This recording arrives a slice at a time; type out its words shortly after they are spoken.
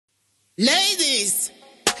Ladies,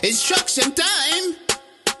 instruction time.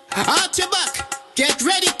 Arch your back, get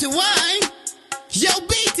ready to whine. Yo,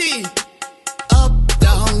 BT. Up,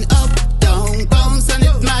 down, bounce on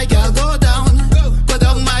it, my gal, go down. Go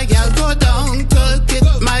down, my gal, go down. Twerk it,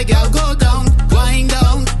 my gal, go down. Wind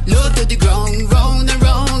down, low to the ground. Round and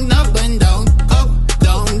round, up and down. Up,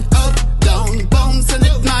 down, bounce on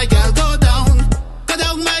it, my gal, go down. Go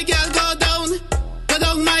down, my gal, go down. Go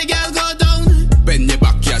down, my gal, go down. Bend your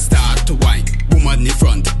back, you start to whine. Woman in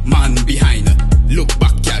front, man behind. Look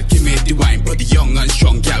back, gal, give me the wine. Body young and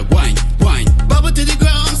strong, gal, wine. Bubble to the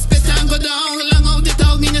ground, spit and go down. Long out your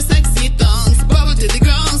tongue in a sexy tongue. Bubble to the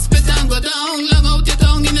ground, spit and go down. Long out your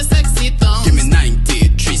tongue in a sexy tongue. Give me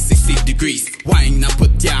 90, 360 degrees. Wine, now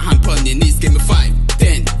put your hand on your knees. Give me 5,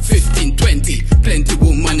 10, 15, 20. Plenty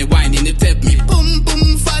woman and wine in the tap me. Boom,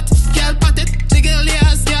 boom, fat, gal, pat it. Jiggle your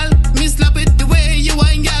ass, gal. Me slap it the way you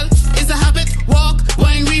wine, gal. It's a habit. Walk,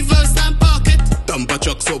 wine, reverse and park it. Dumper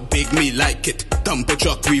truck so big, me like it. Dumper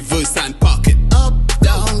truck, reverse and park it. Up,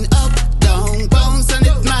 down, bounce on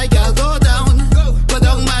it, my gal, go down. Go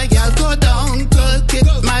down, my gal, go down. Twerk it,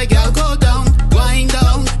 my gal, go down. Wind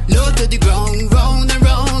down, low to the ground. Round and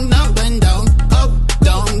round, up and down. Up,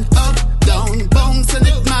 down, bounce on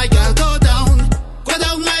it, my gal, go down. Go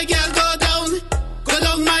down, my gal, go down. Go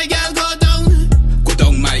down, my gal, go down. Go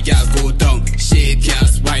down, my gal, go down. Shake your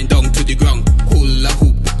ass, wind down to the ground. Hula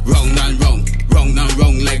hoop, round and round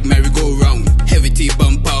like merry-go-round. Heavy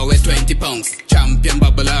T-bumper, weigh 20 pounds. Champion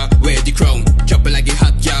bubbler, wear the crown. Chop it like a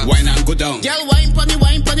hot gal, wine and go down. Girl, wine pon the pole.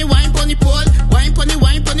 Wine pon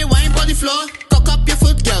the floor. Cock up your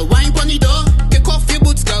foot, girl, wine pon the door. Kick off your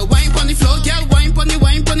boots, girl, wine pon the floor. Girl, wine pon the pole.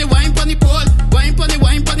 Wine pon the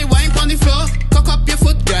floor. Cock up your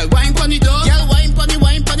foot, girl, wine pon the door. Girl, wine pon the pole.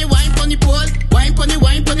 Wine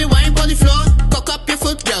pon the floor. Cock up your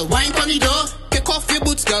foot, girl, wine pon the door. Kick off your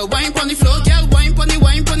boots, girl, wine pon the floor. Girl, wine pon the pole.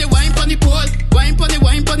 Wine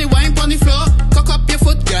pon the floor. Cock up your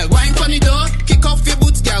foot, girl, wine pon the door. Kick off your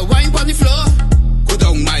boots, girl, wine pon the floor. Go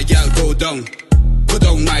down, my gal, go down. Go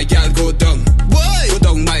down, my gal, go down. Boy, go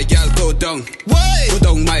down, my gal, go down. Boy, go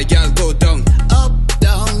down, my gal, go down. Up,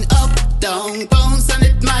 down, bounce on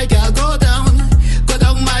it, my gal, go down. Go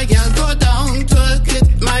down, my gal, go down. Twerk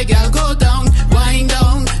it, my gal, go down. Wind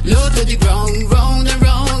down, low to the ground, round and